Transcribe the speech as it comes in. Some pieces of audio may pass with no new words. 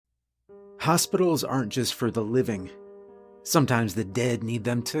Hospitals aren't just for the living. Sometimes the dead need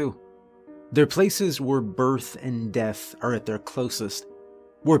them too. They're places where birth and death are at their closest,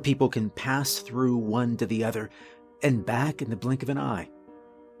 where people can pass through one to the other and back in the blink of an eye.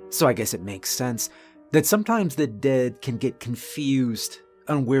 So I guess it makes sense that sometimes the dead can get confused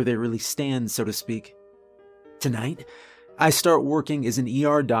on where they really stand, so to speak. Tonight, I start working as an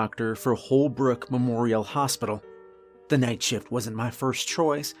ER doctor for Holbrook Memorial Hospital. The night shift wasn't my first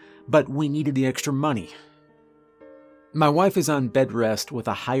choice, but we needed the extra money. My wife is on bed rest with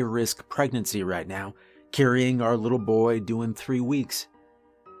a high-risk pregnancy right now, carrying our little boy due in 3 weeks.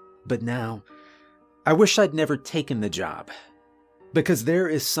 But now, I wish I'd never taken the job, because there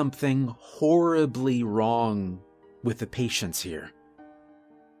is something horribly wrong with the patients here.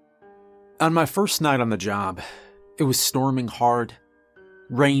 On my first night on the job, it was storming hard.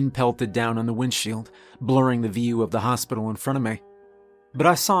 Rain pelted down on the windshield, blurring the view of the hospital in front of me. But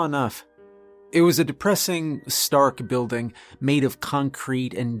I saw enough. It was a depressing, stark building made of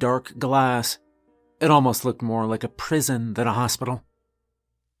concrete and dark glass. It almost looked more like a prison than a hospital.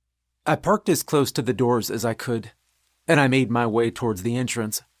 I parked as close to the doors as I could, and I made my way towards the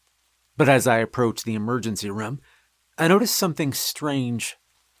entrance. But as I approached the emergency room, I noticed something strange.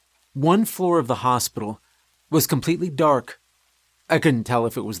 One floor of the hospital was completely dark. I couldn't tell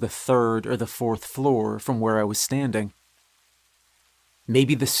if it was the 3rd or the 4th floor from where I was standing.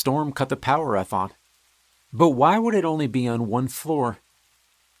 Maybe the storm cut the power, I thought. But why would it only be on one floor?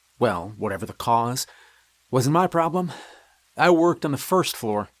 Well, whatever the cause, wasn't my problem. I worked on the 1st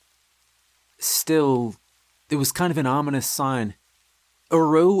floor. Still, it was kind of an ominous sign. A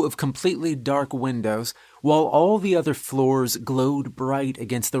row of completely dark windows, while all the other floors glowed bright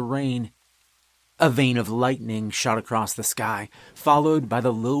against the rain. A vein of lightning shot across the sky, followed by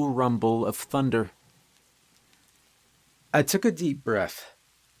the low rumble of thunder. I took a deep breath,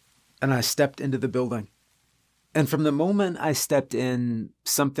 and I stepped into the building. And from the moment I stepped in,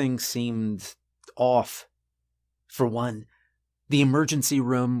 something seemed off. For one, the emergency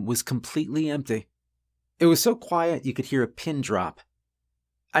room was completely empty. It was so quiet you could hear a pin drop.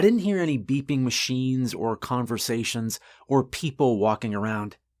 I didn't hear any beeping machines or conversations or people walking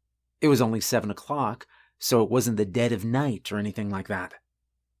around. It was only 7 o'clock, so it wasn't the dead of night or anything like that.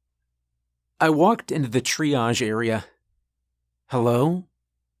 I walked into the triage area. "Hello?"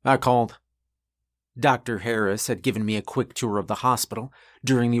 I called. Dr. Harris had given me a quick tour of the hospital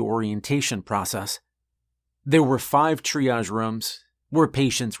during the orientation process. There were 5 triage rooms where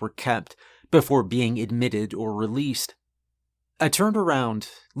patients were kept before being admitted or released. I turned around,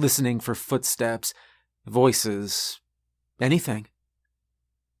 listening for footsteps, voices, anything.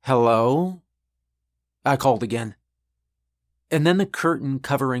 "Hello?" I called again. And then the curtain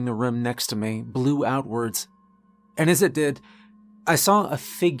covering the room next to me blew outwards, and as it did, I saw a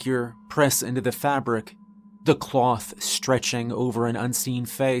figure press into the fabric, the cloth stretching over an unseen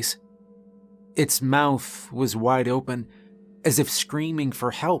face. Its mouth was wide open, as if screaming for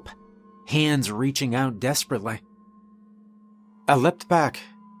help, hands reaching out desperately. I leapt back,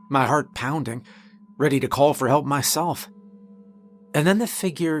 my heart pounding, ready to call for help myself. And then the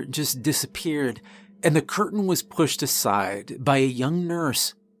figure just disappeared, and the curtain was pushed aside by a young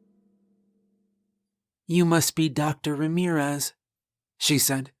nurse. "You must be Dr. Ramirez," she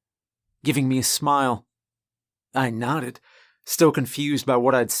said, giving me a smile. I nodded, still confused by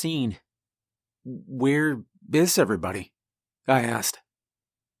what I'd seen. "Where is everybody?" I asked.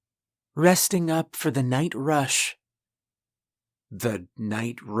 "Resting up for the night rush." "The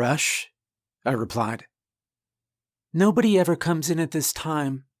night rush?" I replied. "Nobody ever comes in at this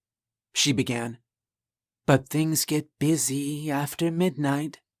time," she began. "But things get busy after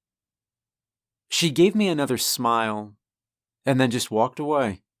midnight." She gave me another smile, and then just walked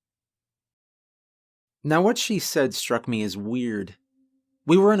away. Now what she said struck me as weird.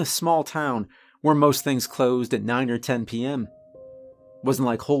 We were in a small town where most things closed at 9 or 10 p.m. Wasn't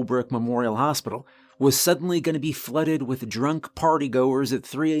like Holbrook Memorial Hospital was suddenly going to be flooded with drunk partygoers at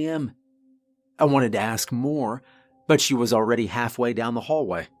 3 a.m. I wanted to ask more, but she was already halfway down the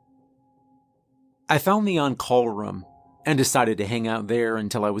hallway. I found the on-call room and decided to hang out there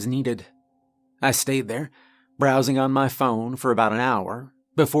until I was needed. I stayed there, browsing on my phone for about an hour,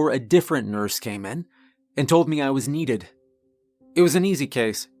 before a different nurse came in and told me I was needed. It was an easy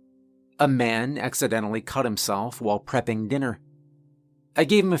case. A man accidentally cut himself while prepping dinner. I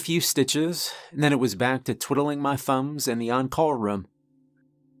gave him a few stitches, and then it was back to twiddling my thumbs in the on-call room.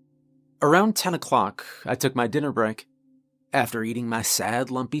 Around 10 o'clock, I took my dinner break. After eating my sad,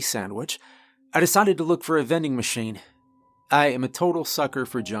 lumpy sandwich, I decided to look for a vending machine. I am a total sucker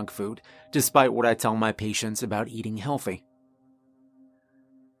for junk food, despite what I tell my patients about eating healthy.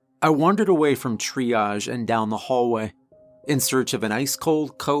 I wandered away from triage and down the hallway in search of an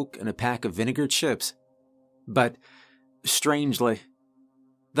ice-cold Coke and a pack of vinegar chips. But, strangely,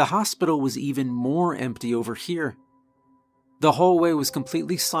 the hospital was even more empty over here. The hallway was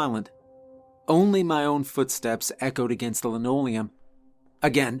completely silent. Only my own footsteps echoed against the linoleum.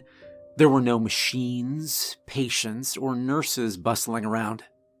 Again, there were no machines, patients, or nurses bustling around.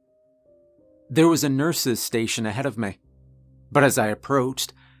 There was a nurse's station ahead of me, but as I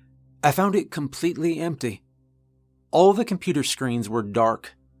approached, I found it completely empty. All the computer screens were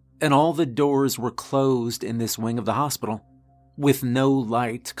dark, and all the doors were closed in this wing of the hospital, with no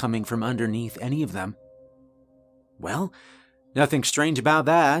light coming from underneath any of them. Well, nothing strange about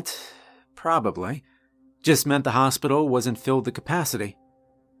that, probably. Just meant the hospital wasn't filled to capacity.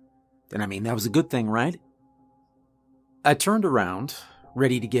 And I mean, that was a good thing, right? I turned around,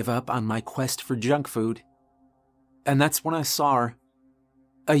 ready to give up on my quest for junk food. And that's when I saw her.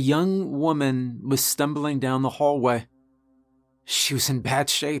 A young woman was stumbling down the hallway. She was in bad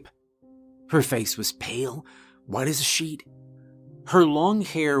shape. Her face was pale, white as a sheet. Her long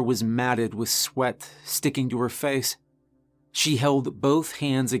hair was matted with sweat sticking to her face. She held both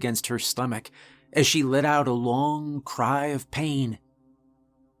hands against her stomach as she let out a long cry of pain.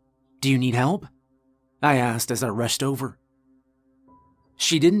 "Do you need help?" I asked as I rushed over.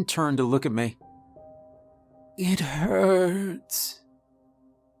 She didn't turn to look at me. "It hurts,"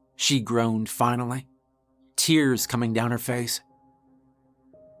 she groaned finally, tears coming down her face.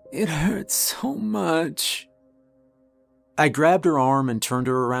 "It hurts so much." I grabbed her arm and turned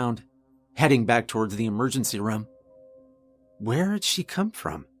her around, heading back towards the emergency room. Where had she come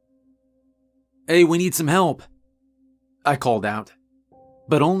from? "Hey, we need some help," I called out,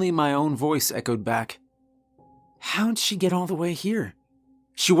 but only my own voice echoed back. How'd she get all the way here?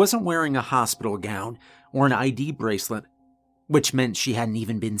 She wasn't wearing a hospital gown or an ID bracelet, which meant she hadn't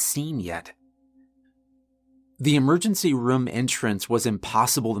even been seen yet. The emergency room entrance was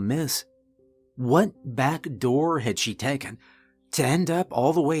impossible to miss. What back door had she taken to end up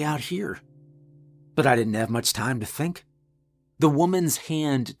all the way out here? But I didn't have much time to think. The woman's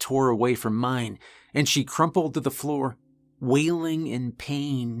hand tore away from mine, and she crumpled to the floor, wailing in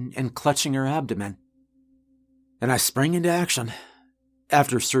pain and clutching her abdomen. And I sprang into action.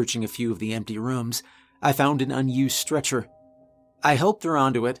 After searching a few of the empty rooms, I found an unused stretcher. I helped her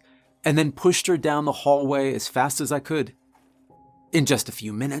onto it, and then pushed her down the hallway as fast as I could. In just a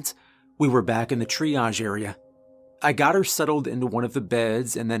few minutes, we were back in the triage area. I got her settled into one of the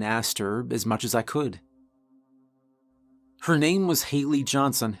beds and then asked her as much as I could. Her name was Haley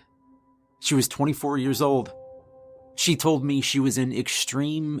Johnson. She was 24 years old. She told me she was in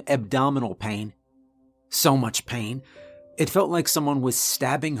extreme abdominal pain. So much pain, it felt like someone was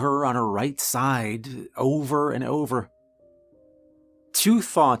stabbing her on her right side over and over. Two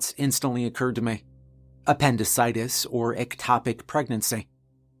thoughts instantly occurred to me: appendicitis or ectopic pregnancy.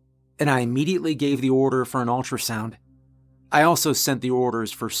 And I immediately gave the order for an ultrasound. I also sent the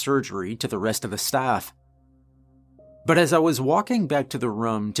orders for surgery to the rest of the staff. But as I was walking back to the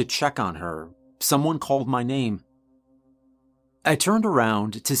room to check on her, someone called my name. I turned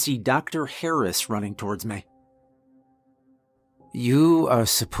around to see Dr. Harris running towards me. "You are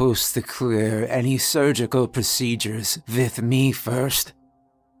supposed to clear any surgical procedures with me first,"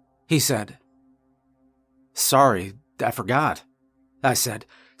 he said. "Sorry, I forgot," I said,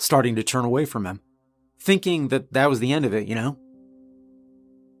 starting to turn away from him, thinking that was the end of it, you know?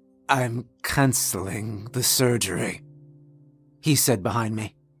 "I'm canceling the surgery," he said behind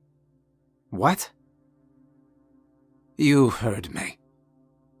me. "What?" "You heard me.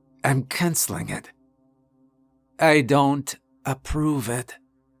 I'm canceling it. I don't approve it."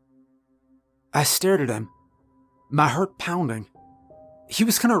 I stared at him, my heart pounding. He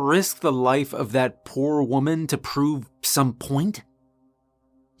was going to risk the life of that poor woman to prove some point?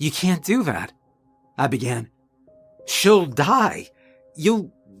 "You can't do that," I began. "She'll die.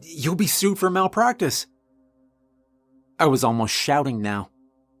 You'll be sued for malpractice." I was almost shouting now.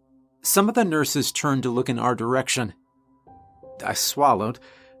 Some of the nurses turned to look in our direction. I swallowed,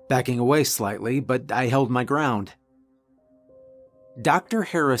 backing away slightly, but I held my ground. Dr.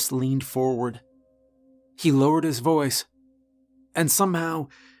 Harris leaned forward. He lowered his voice, and somehow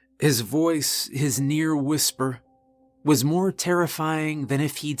his voice, his near whisper, was more terrifying than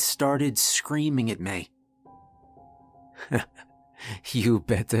if he'd started screaming at me. "You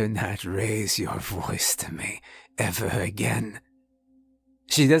better not raise your voice to me ever again.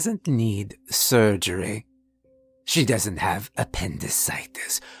 She doesn't need surgery. She doesn't have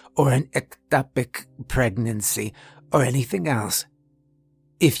appendicitis or an ectopic pregnancy or anything else.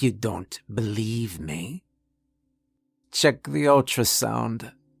 If you don't believe me, check the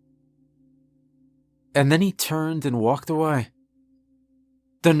ultrasound. And then he turned and walked away.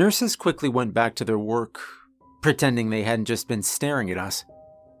 The nurses quickly went back to their work, pretending they hadn't just been staring at us.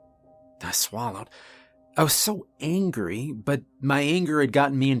 I swallowed. I was so angry, but my anger had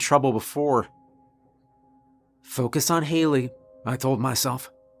gotten me in trouble before. Focus on Haley, I told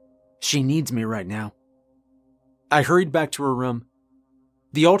myself. She needs me right now. I hurried back to her room.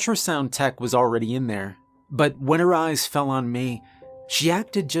 The ultrasound tech was already in there, but when her eyes fell on me, she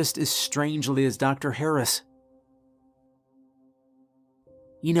acted just as strangely as Dr. Harris.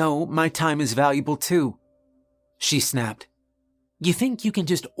 You know, my time is valuable too, she snapped. You think you can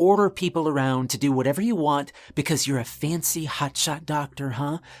just order people around to do whatever you want because you're a fancy hotshot doctor,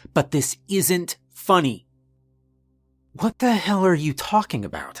 huh? But this isn't funny. What the hell are you talking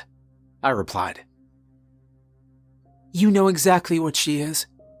about? I replied. You know exactly what she is.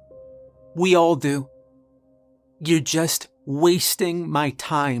 We all do. You're just wasting my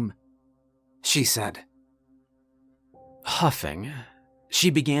time, she said. Huffing, she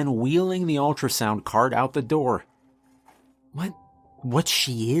began wheeling the ultrasound cart out the door. What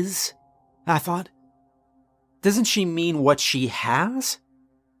she is? I thought. Doesn't she mean what she has?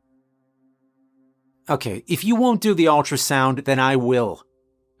 Okay, if you won't do the ultrasound, then I will,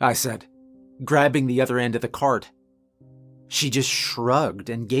 I said, grabbing the other end of the cart. She just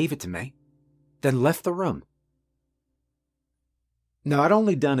shrugged and gave it to me, then left the room. Now, I'd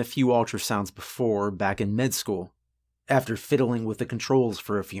only done a few ultrasounds before, back in med school. After fiddling with the controls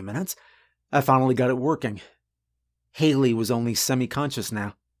for a few minutes, I finally got it working. Haley was only semi-conscious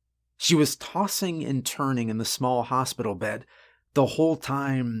now. She was tossing and turning in the small hospital bed, the whole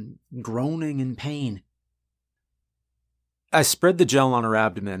time groaning in pain. I spread the gel on her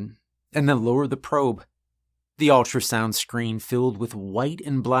abdomen and then lowered the probe. The ultrasound screen filled with white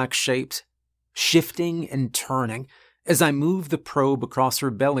and black shapes, shifting and turning as I moved the probe across her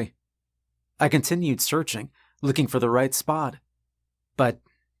belly. I continued searching, looking for the right spot. But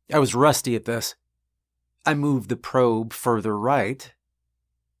I was rusty at this. I moved the probe further right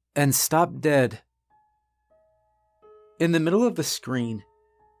and stopped dead. In the middle of the screen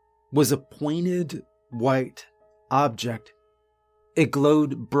was a pointed white object. It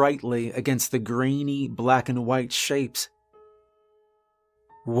glowed brightly against the grainy black and white shapes.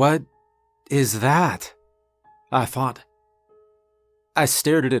 What is that? I thought. I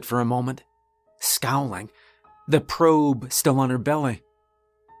stared at it for a moment, scowling, the probe still on her belly.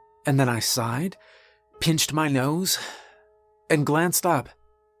 And then I sighed, pinched my nose, and glanced up.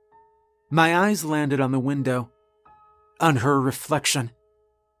 My eyes landed on the window, on her reflection,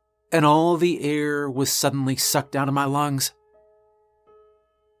 and all the air was suddenly sucked out of my lungs.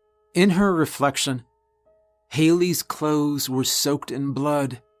 In her reflection, Haley's clothes were soaked in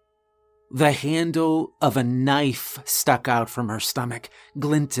blood. The handle of a knife stuck out from her stomach,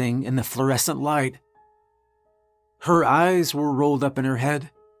 glinting in the fluorescent light. Her eyes were rolled up in her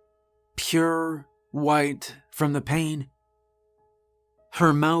head, pure white from the pain.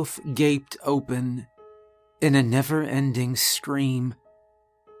 Her mouth gaped open in a never-ending scream,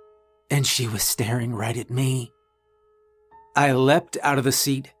 and she was staring right at me. I leapt out of the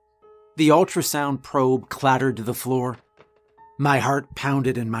seat. The ultrasound probe clattered to the floor. My heart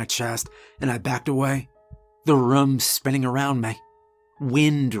pounded in my chest, and I backed away, the room spinning around me,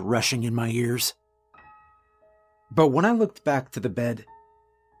 wind rushing in my ears. But when I looked back to the bed,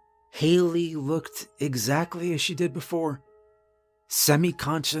 Haley looked exactly as she did before.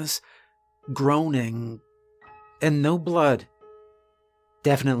 Semi-conscious, groaning, and no blood.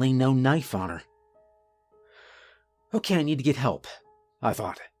 Definitely no knife on her. Okay, I need to get help, I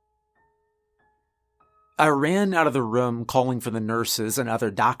thought. I ran out of the room calling for the nurses and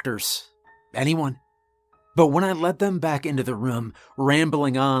other doctors. Anyone. But when I led them back into the room,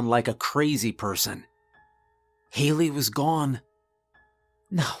 rambling on like a crazy person, Haley was gone.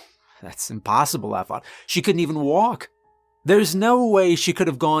 No, that's impossible, I thought. She couldn't even walk. There's no way she could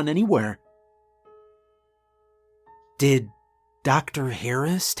have gone anywhere. Did Dr.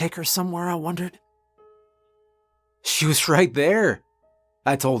 Harris take her somewhere, I wondered? She was right there,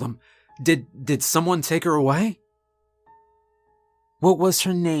 I told him. Did someone take her away? What was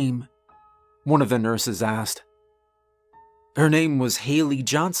her name? One of the nurses asked. Her name was Haley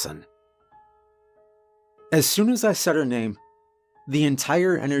Johnson. As soon as I said her name, the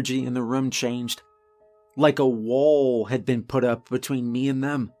entire energy in the room changed. Like a wall had been put up between me and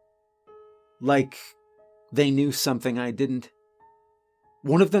them. Like they knew something I didn't.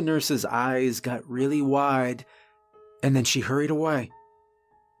 One of the nurses' eyes got really wide, and then she hurried away.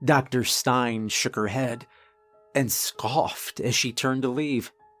 Dr. Stein shook her head and scoffed as she turned to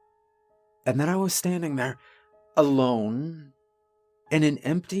leave. And then I was standing there, alone, in an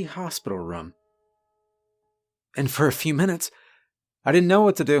empty hospital room, And for a few minutes, I didn't know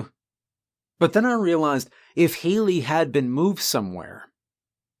what to do. But then I realized if Haley had been moved somewhere,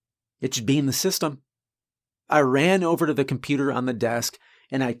 it should be in the system. I ran over to the computer on the desk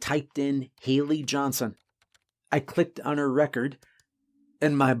and I typed in Haley Johnson. I clicked on her record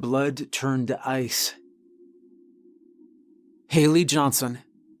and my blood turned to ice. Haley Johnson,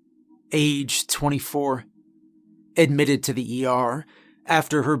 age 24, admitted to the ER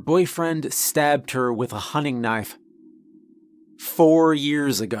after her boyfriend stabbed her with a hunting knife 4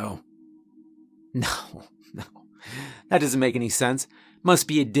 years ago. No, that doesn't make any sense. Must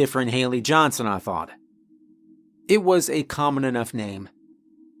be a different Haley Johnson, I thought. It was a common enough name.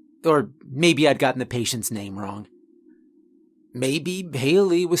 Or maybe I'd gotten the patient's name wrong. Maybe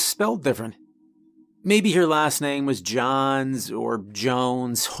Haley was spelled different. Maybe her last name was Johns or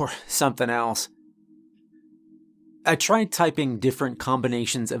Jones or something else. I tried typing different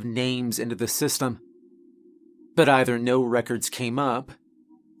combinations of names into the system, but either no records came up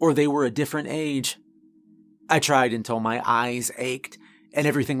or they were a different age. I tried until my eyes ached and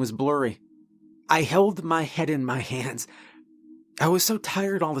everything was blurry. I held my head in my hands. I was so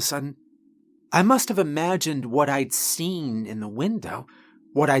tired all of a sudden. I must have imagined what I'd seen in the window,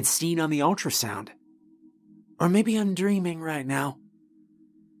 what I'd seen on the ultrasound. Or maybe I'm dreaming right now.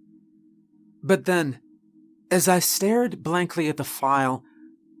 But then, as I stared blankly at the file,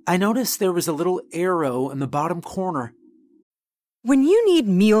 I noticed there was a little arrow in the bottom corner. When you need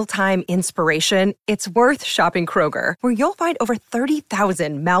mealtime inspiration, it's worth shopping Kroger, where you'll find over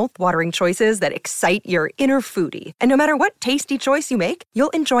 30,000 mouth-watering choices that excite your inner foodie. And no matter what tasty choice you make,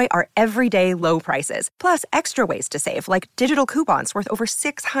 you'll enjoy our everyday low prices, plus extra ways to save, like digital coupons worth over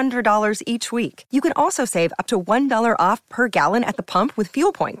 $600 each week. You can also save up to $1 off per gallon at the pump with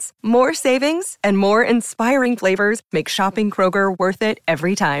fuel points. More savings and more inspiring flavors make shopping Kroger worth it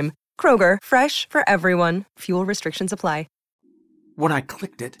every time. Kroger, fresh for everyone. Fuel restrictions apply. When I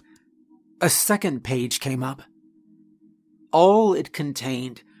clicked it, a second page came up. All it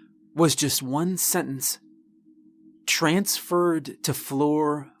contained was just one sentence. Transferred to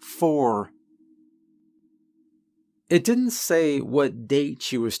floor 4. It didn't say what date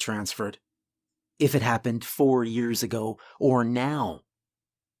she was transferred, if it happened 4 years ago or now.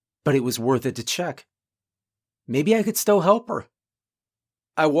 But it was worth it to check. Maybe I could still help her.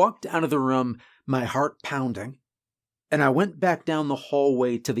 I walked out of the room, my heart pounding, and I went back down the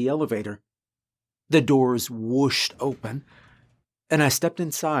hallway to the elevator. The doors whooshed open, and I stepped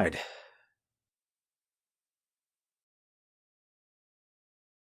inside.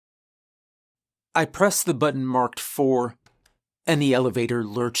 I pressed the button marked 4, and the elevator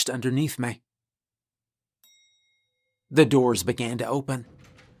lurched underneath me. The doors began to open,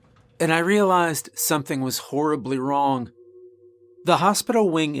 and I realized something was horribly wrong. The hospital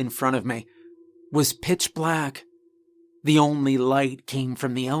wing in front of me was pitch black. The only light came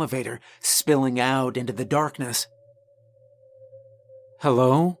from the elevator, spilling out into the darkness.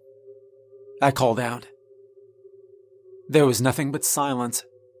 "Hello?" I called out. There was nothing but silence.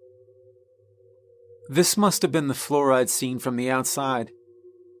 This must have been the floor I'd seen from the outside,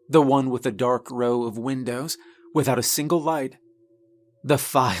 the one with a dark row of windows without a single light. The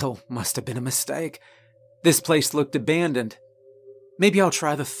file must have been a mistake. This place looked abandoned. Maybe I'll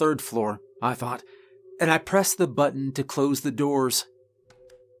try the 3rd floor, I thought, and I pressed the button to close the doors.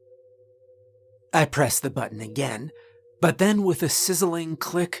 I pressed the button again, but then with a sizzling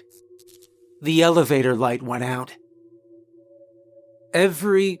click, the elevator light went out.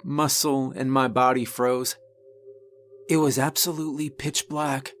 Every muscle in my body froze. It was absolutely pitch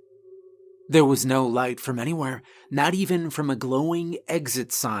black. There was no light from anywhere, not even from a glowing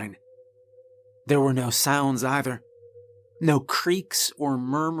exit sign. There were no sounds either. No creaks or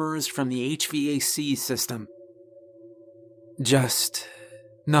murmurs from the HVAC system. Just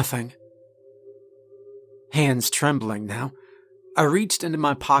nothing. Hands trembling now, I reached into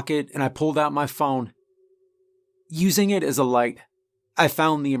my pocket and I pulled out my phone. Using it as a light, I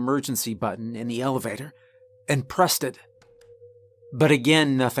found the emergency button in the elevator and pressed it. But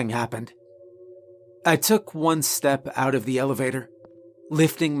again, nothing happened. I took one step out of the elevator,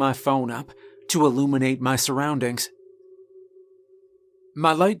 lifting my phone up to illuminate my surroundings.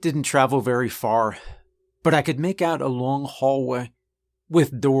 My light didn't travel very far, but I could make out a long hallway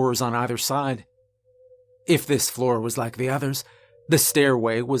with doors on either side. If this floor was like the others, the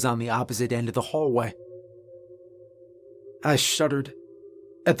stairway was on the opposite end of the hallway. I shuddered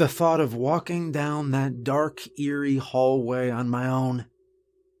at the thought of walking down that dark, eerie hallway on my own.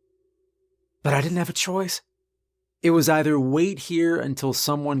 But I didn't have a choice. It was either wait here until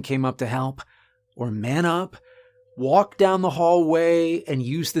someone came up to help, or man up, walk down the hallway, and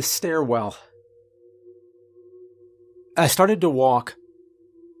use the stairwell. I started to walk.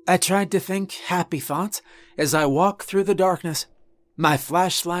 I tried to think happy thoughts as I walked through the darkness, my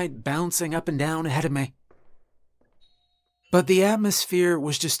flashlight bouncing up and down ahead of me. But the atmosphere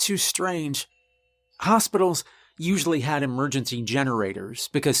was just too strange. Hospitals usually had emergency generators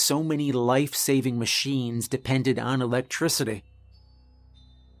because so many life-saving machines depended on electricity.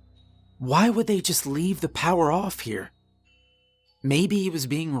 Why would they just leave the power off here? Maybe it was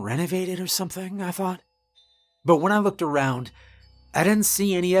being renovated or something, I thought. But when I looked around, I didn't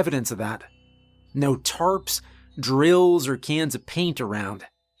see any evidence of that. No tarps, drills, or cans of paint around.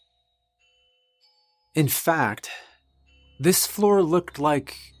 In fact, this floor looked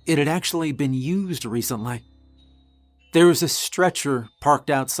like it had actually been used recently. There was a stretcher parked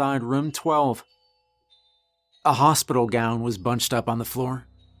outside room 12. A hospital gown was bunched up on the floor,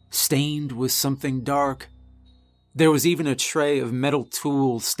 stained with something dark. There was even a tray of metal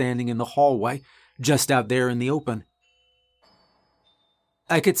tools standing in the hallway, just out there in the open.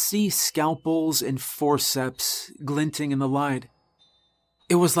 I could see scalpels and forceps glinting in the light.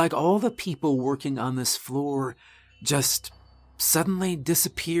 It was like all the people working on this floor just suddenly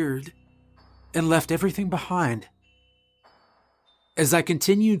disappeared and left everything behind. As I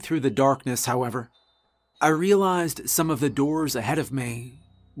continued through the darkness, however, I realized some of the doors ahead of me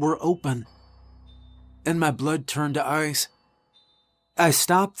were open, and my blood turned to ice. I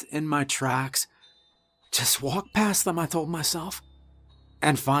stopped in my tracks. Just walk past them, I told myself.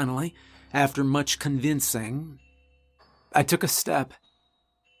 And finally, after much convincing, I took a step.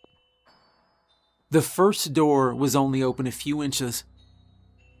 The first door was only open a few inches,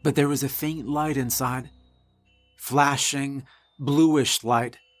 but there was a faint light inside. Flashing, bluish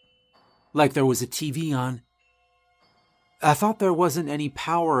light, like there was a TV on. I thought there wasn't any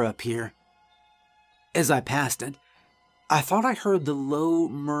power up here. As I passed it, I thought I heard the low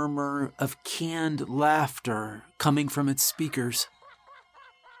murmur of canned laughter coming from its speakers.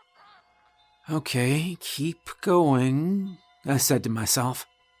 Okay, keep going, I said to myself.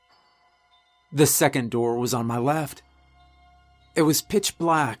 The second door was on my left. It was pitch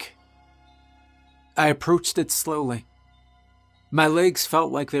black. I approached it slowly. My legs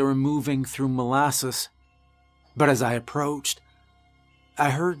felt like they were moving through molasses, but as I approached, I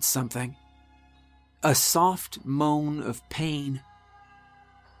heard something. A soft moan of pain.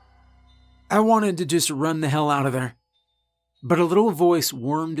 I wanted to just run the hell out of there, but a little voice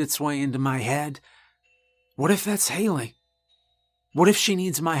wormed its way into my head. What if that's Haley? What if she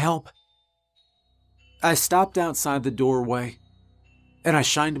needs my help? I stopped outside the doorway, and I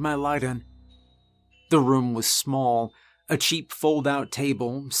shined my light in. The room was small. A cheap fold-out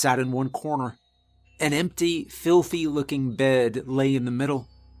table sat in one corner. An empty, filthy-looking bed lay in the middle,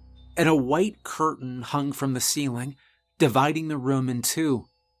 and a white curtain hung from the ceiling, dividing the room in two.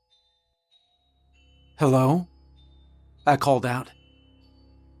 "Hello?" I called out.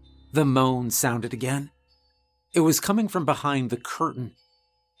 The moan sounded again. It was coming from behind the curtain.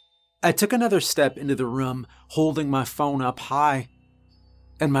 I took another step into the room, holding my phone up high,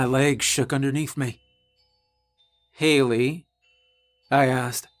 and my legs shook underneath me. "Haley?" I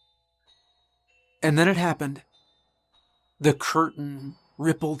asked. And then it happened. The curtain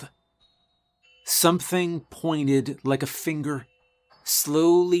rippled. Something pointed like a finger,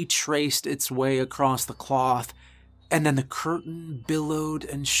 slowly traced its way across the cloth, and then the curtain billowed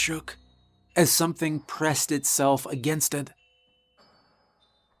and shook as something pressed itself against it.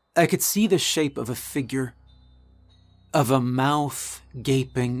 I could see the shape of a figure, of a mouth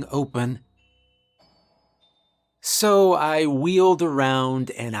gaping open. So I wheeled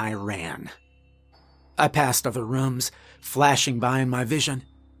around and I ran. I passed other rooms, flashing by in my vision.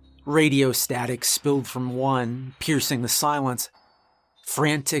 Radio static spilled from one, piercing the silence.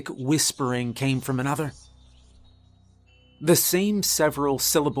 Frantic whispering came from another. The same several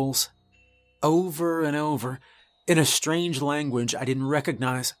syllables, over and over, in a strange language I didn't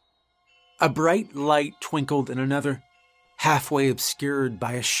recognize. A bright light twinkled in another, halfway obscured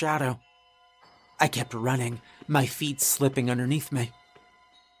by a shadow. I kept running, my feet slipping underneath me.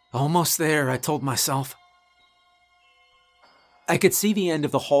 Almost there, I told myself. I could see the end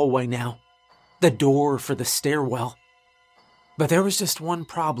of the hallway now, the door for the stairwell. But there was just one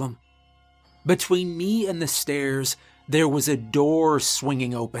problem. Between me and the stairs, there was a door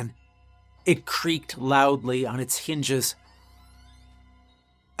swinging open. It creaked loudly on its hinges.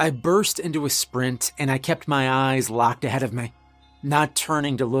 I burst into a sprint, and I kept my eyes locked ahead of me, not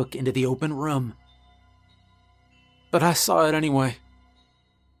turning to look into the open room. But I saw it anyway.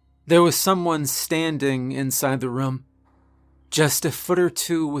 There was someone standing inside the room, just a foot or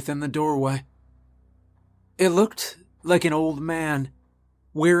two within the doorway. It looked like an old man,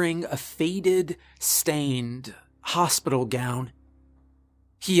 wearing a faded, stained, hospital gown.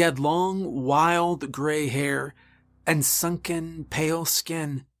 He had long, wild gray hair and sunken, pale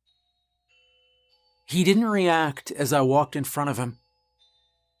skin. He didn't react as I walked in front of him.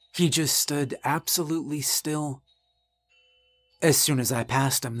 He just stood absolutely still. As soon as I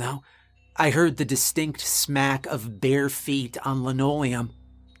passed him, though, I heard the distinct smack of bare feet on linoleum.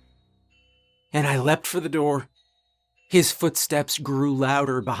 And I leapt for the door. His footsteps grew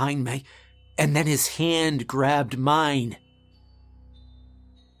louder behind me, and then his hand grabbed mine.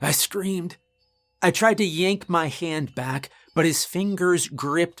 I screamed. I tried to yank my hand back, but his fingers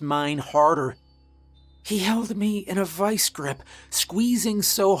gripped mine harder. He held me in a vice grip, squeezing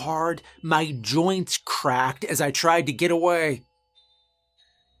so hard my joints cracked as I tried to get away.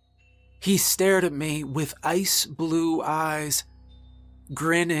 He stared at me with ice blue eyes,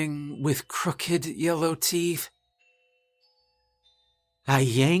 grinning with crooked yellow teeth. I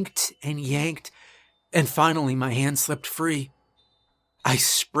yanked, and finally my hand slipped free. I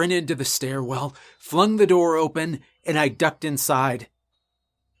sprinted to the stairwell, flung the door open, and I ducked inside.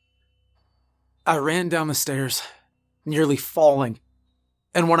 I ran down the stairs, nearly falling,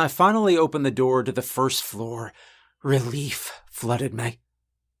 and when I finally opened the door to the first floor, relief flooded me.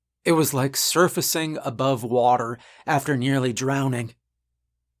 It was like surfacing above water after nearly drowning.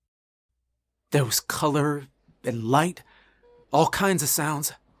 There was color and light, all kinds of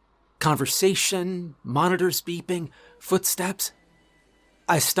sounds, conversation, monitors beeping, footsteps.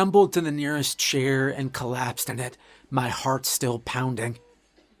 I stumbled to the nearest chair and collapsed in it, my heart still pounding.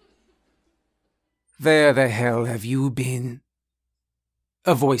 "Where the hell have you been?"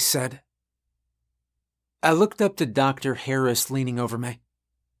 a voice said. I looked up to Dr. Harris leaning over me,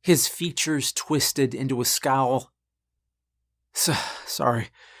 his features twisted into a scowl. Sorry,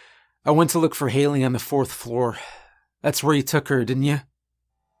 I went to look for Haley on the 4th floor. That's where you took her, didn't you?"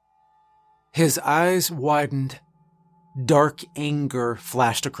 His eyes widened. Dark anger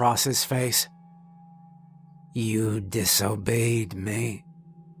flashed across his face. "You disobeyed me,"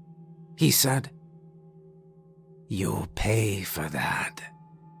 he said. "You'll pay for that."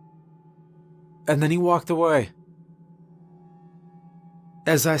 And then he walked away.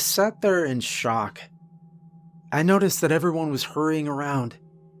 As I sat there in shock, I noticed that everyone was hurrying around.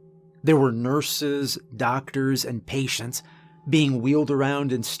 There were nurses, doctors, and patients being wheeled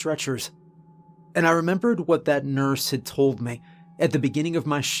around in stretchers. And I remembered what that nurse had told me at the beginning of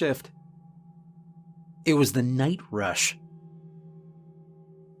my shift. It was the night rush.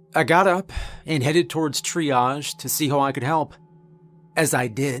 I got up and headed towards triage to see how I could help. As I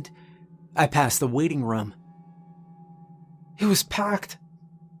did, I passed the waiting room. It was packed.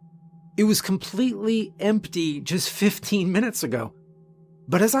 It was completely empty just 15 minutes ago.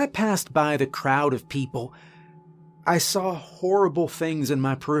 But as I passed by the crowd of people, I saw horrible things in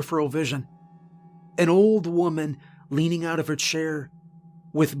my peripheral vision. An old woman leaning out of her chair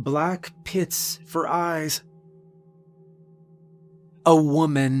with black pits for eyes. A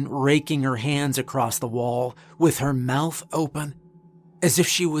woman raking her hands across the wall with her mouth open, as if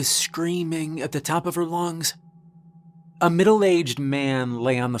she was screaming at the top of her lungs. A middle-aged man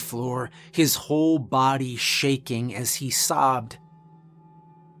lay on the floor, his whole body shaking as he sobbed.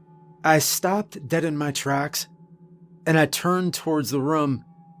 I stopped dead in my tracks, and I turned towards the room.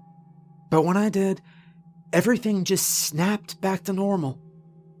 But when I did, everything just snapped back to normal.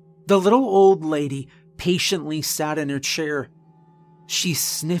 The little old lady patiently sat in her chair. She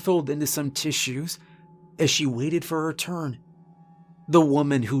sniffled into some tissues as she waited for her turn. The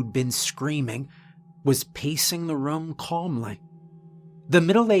woman who'd been screaming was pacing the room calmly. The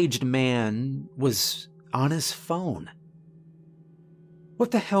middle-aged man was on his phone.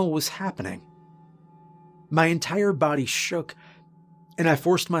 What the hell was happening? My entire body shook, and I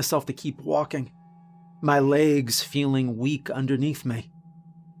forced myself to keep walking, my legs feeling weak underneath me.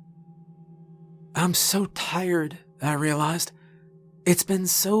 I'm so tired, I realized. It's been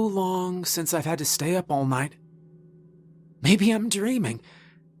so long since I've had to stay up all night. Maybe I'm dreaming,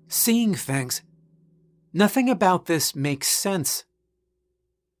 seeing things. Nothing about this makes sense.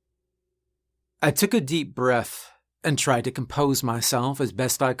 I took a deep breath and tried to compose myself as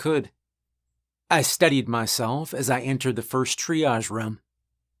best I could. I steadied myself as I entered the first triage room.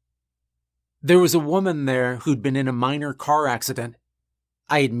 There was a woman there who'd been in a minor car accident.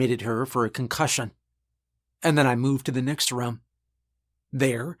 I admitted her for a concussion. And then I moved to the next room.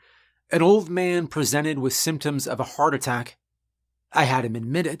 There, an old man presented with symptoms of a heart attack. I had him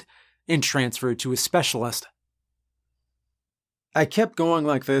admitted and transferred to a specialist. I kept going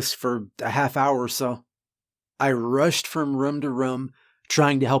like this for a half hour or so. I rushed from room to room,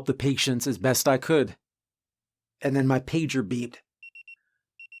 trying to help the patients as best I could. And then my pager beeped.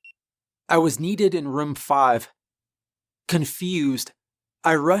 I was needed in room 5, Confused,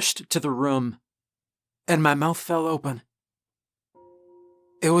 I rushed to the room, and my mouth fell open.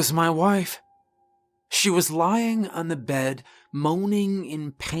 It was my wife. She was lying on the bed, moaning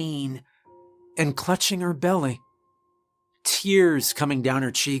in pain and clutching her belly, tears coming down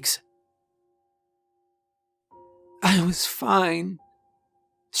her cheeks. "I was fine,"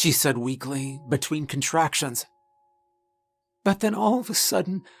 she said weakly, between contractions. But then all of a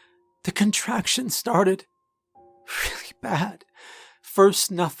sudden, the contractions started. Really bad.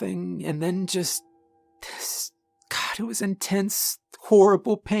 First nothing, and then just this. God, it was intense,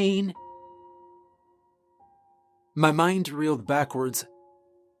 horrible pain. My mind reeled backwards.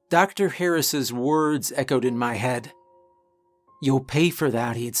 Dr. Harris's words echoed in my head. "You'll pay for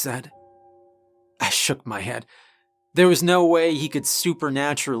that," he had said. I shook my head. There was no way he could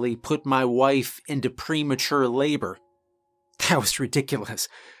supernaturally put my wife into premature labor. That was ridiculous,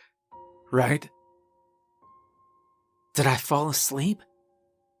 right? Did I fall asleep?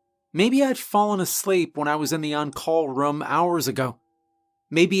 Maybe I'd fallen asleep when I was in the on-call room hours ago.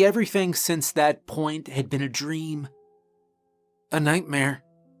 Maybe everything since that point had been a dream. A nightmare.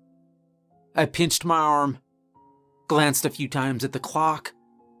 I pinched my arm, glanced a few times at the clock,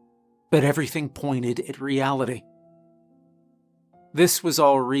 but everything pointed at reality. This was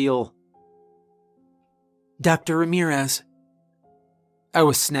all real. "Dr. Ramirez." I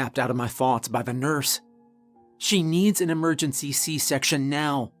was snapped out of my thoughts by the nurse. "She needs an emergency C-section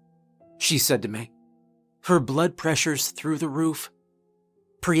now," she said to me. "Her blood pressure's through the roof.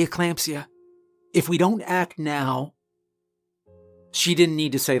 Preeclampsia. If we don't act now..." She didn't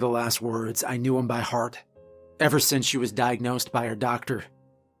need to say the last words. I knew them by heart, ever since she was diagnosed by her doctor.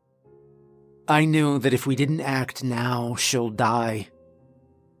 I knew that if we didn't act now, she'll die.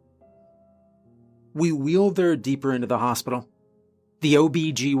 We wheeled her deeper into the hospital. The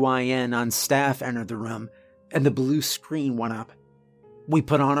OB/GYN on staff entered the room, and the blue screen went up. We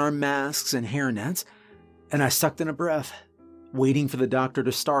put on our masks and hairnets, and I sucked in a breath, waiting for the doctor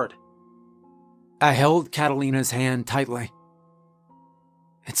to start. I held Catalina's hand tightly.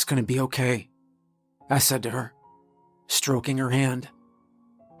 "It's going to be okay," I said to her, stroking her hand.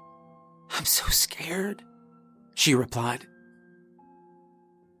 "I'm so scared," she replied.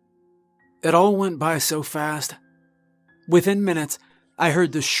 It all went by so fast. Within minutes, I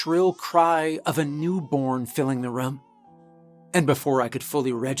heard the shrill cry of a newborn filling the room. And before I could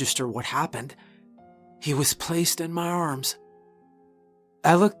fully register what happened, he was placed in my arms.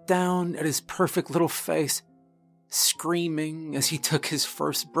 I looked down at his perfect little face, screaming as he took his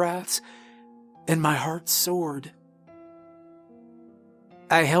first breaths, and my heart soared.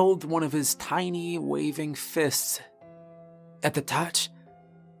 I held one of his tiny, waving fists. At the touch,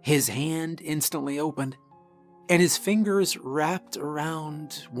 his hand instantly opened, and his fingers wrapped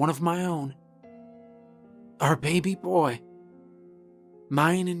around one of my own. Our baby boy.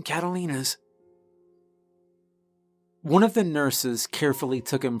 Mine and Catalina's. One of the nurses carefully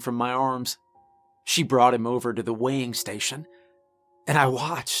took him from my arms. She brought him over to the weighing station, and I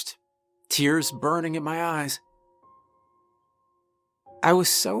watched, tears burning in my eyes. I was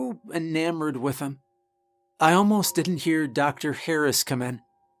so enamored with him, I almost didn't hear Dr. Harris come in.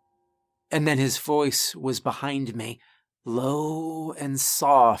 And then his voice was behind me, low and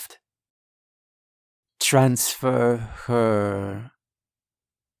soft. "Transfer her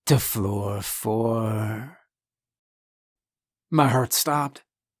to floor 4. My heart stopped.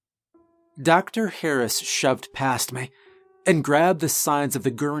 Dr. Harris shoved past me and grabbed the sides of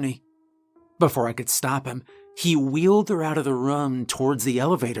the gurney. Before I could stop him, he wheeled her out of the room towards the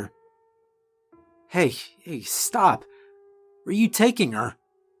elevator. Hey, stop. Where are you taking her?"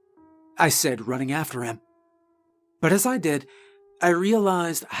 I said, running after him. But as I did, I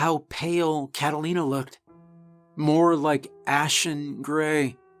realized how pale Catalina looked. More like ashen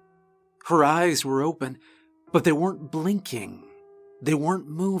gray. Her eyes were open, but they weren't blinking. They weren't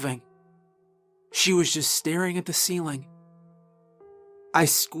moving. She was just staring at the ceiling. I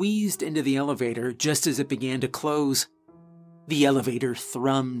squeezed into the elevator just as it began to close. The elevator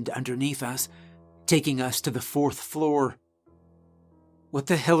thrummed underneath us, taking us to the 4th floor. "What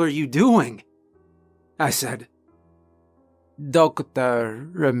the hell are you doing?" I said. "Dr.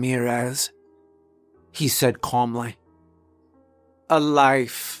 Ramirez," he said calmly. "A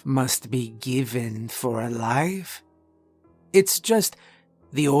life must be given for a life. It's just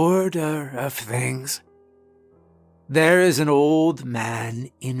the order of things. There is an old man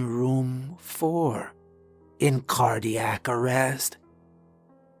in room 4, in cardiac arrest.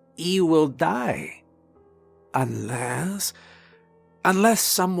 He will die, unless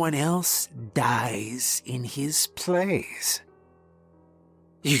someone else dies in his place."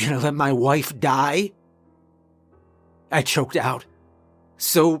 "You gonna let my wife die?" I choked out.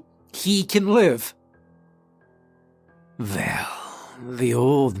 So he can live. Well, the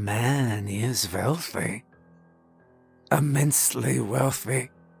old man is wealthy. Immensely wealthy.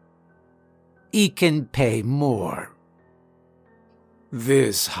 He can pay more.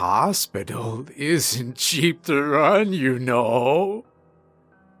 This hospital isn't cheap to run, you know,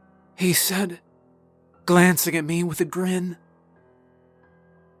 he said, glancing at me with a grin.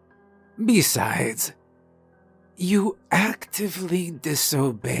 Besides, you actively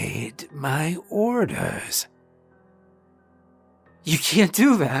disobeyed my orders. You can't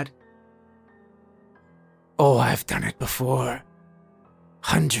do that. Oh, I've done it before.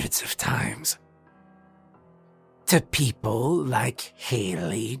 Hundreds of times. To people like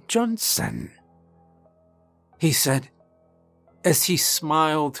Haley Johnson, he said, as he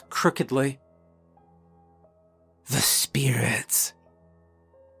smiled crookedly. The spirits,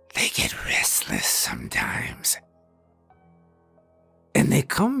 they get restless sometimes. And they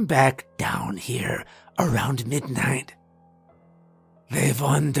come back down here around midnight. They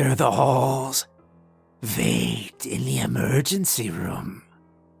wander the halls, wait in the emergency room,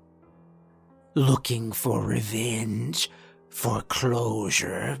 looking for revenge, for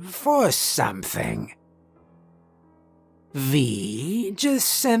closure, for something. We just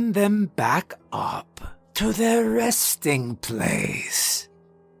send them back up to their resting place.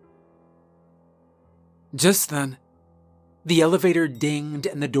 Just then, the elevator dinged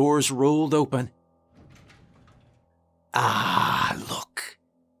and the doors rolled open. Ah, look.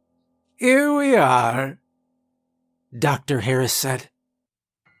 Here we are, Dr. Harris said.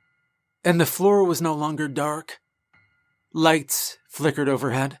 And the floor was no longer dark. Lights flickered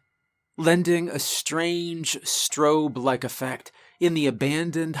overhead, lending a strange strobe-like effect in the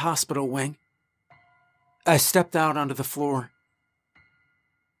abandoned hospital wing. I stepped out onto the floor.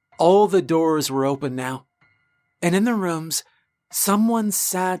 All the doors were open now, and in the rooms, someone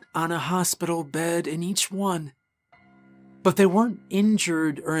sat on a hospital bed in each one. But they weren't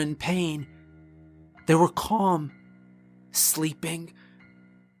injured or in pain. They were calm, sleeping,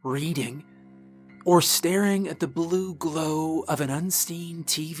 reading, or staring at the blue glow of an unseen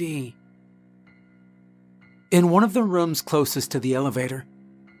TV. In one of the rooms closest to the elevator,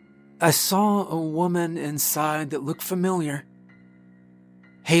 I saw a woman inside that looked familiar.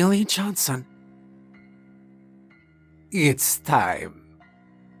 Haley Johnson. It's time,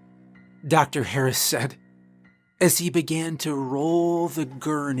 Dr. Harris said, as he began to roll the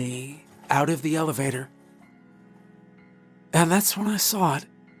gurney out of the elevator. And that's when I saw it.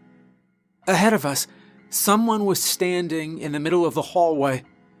 Ahead of us, someone was standing in the middle of the hallway,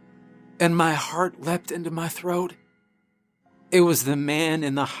 and my heart leapt into my throat. It was the man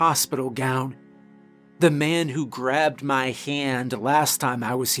in the hospital gown, the man who grabbed my hand last time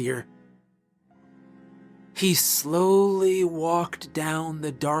I was here. He slowly walked down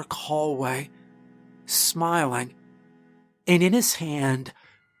the dark hallway, smiling, and in his hand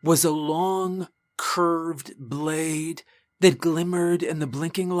was a long, curved blade that glimmered in the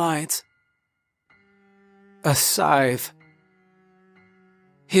blinking lights. A scythe.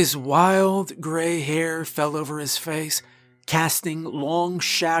 His wild gray hair fell over his face, casting long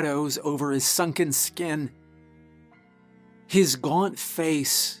shadows over his sunken skin. His gaunt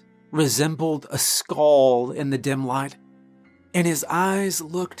face resembled a skull in the dim light, and his eyes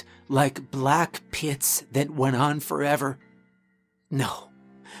looked like black pits that went on forever. No.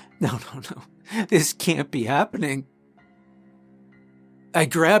 This can't be happening. I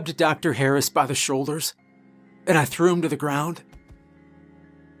grabbed Dr. Harris by the shoulders, and I threw him to the ground.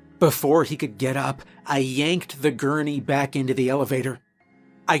 Before he could get up, I yanked the gurney back into the elevator.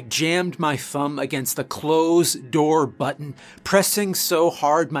 I jammed my thumb against the close door button, pressing so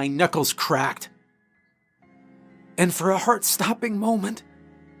hard my knuckles cracked. And for a heart-stopping moment,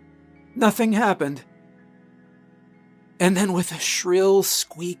 nothing happened. And then with a shrill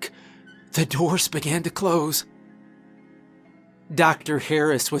squeak, the doors began to close. Dr.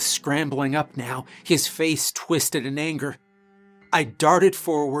 Harris was scrambling up now, his face twisted in anger. I darted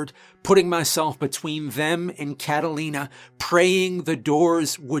forward, putting myself between them and Catalina, praying the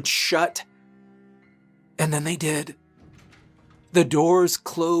doors would shut. And then they did. The doors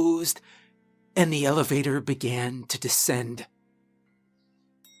closed, and the elevator began to descend.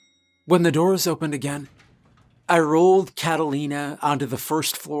 When the doors opened again, I rolled Catalina onto the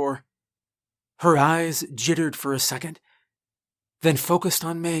first floor. Her eyes jittered for a second, then focused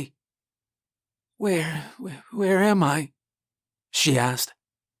on me. Where am I?" she asked.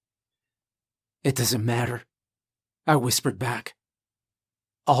 "It doesn't matter," I whispered back.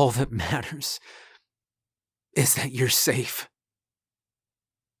 "All that matters is that you're safe."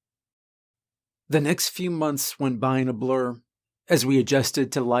 The next few months went by in a blur as we adjusted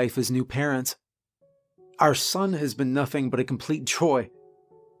to life as new parents. Our son has been nothing but a complete joy.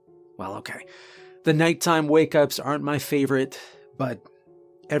 Well, okay, the nighttime wake-ups aren't my favorite, but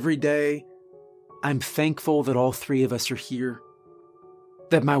every day, I'm thankful that all three of us are here,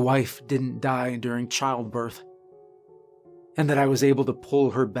 that my wife didn't die during childbirth, and that I was able to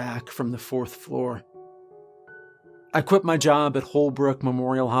pull her back from the 4th floor. I quit my job at Holbrook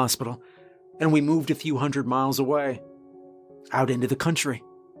Memorial Hospital, and we moved a few hundred miles away, out into the country.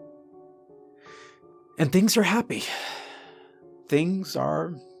 And things are happy. Things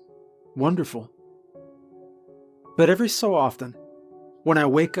are wonderful. But every so often, when I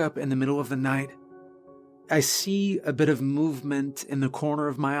wake up in the middle of the night, I see a bit of movement in the corner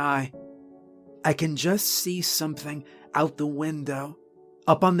of my eye. I can just see something out the window,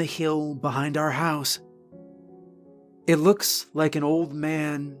 up on the hill behind our house. It looks like an old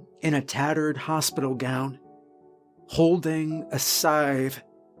man in a tattered hospital gown, holding a scythe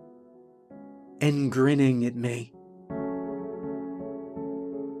and grinning at me.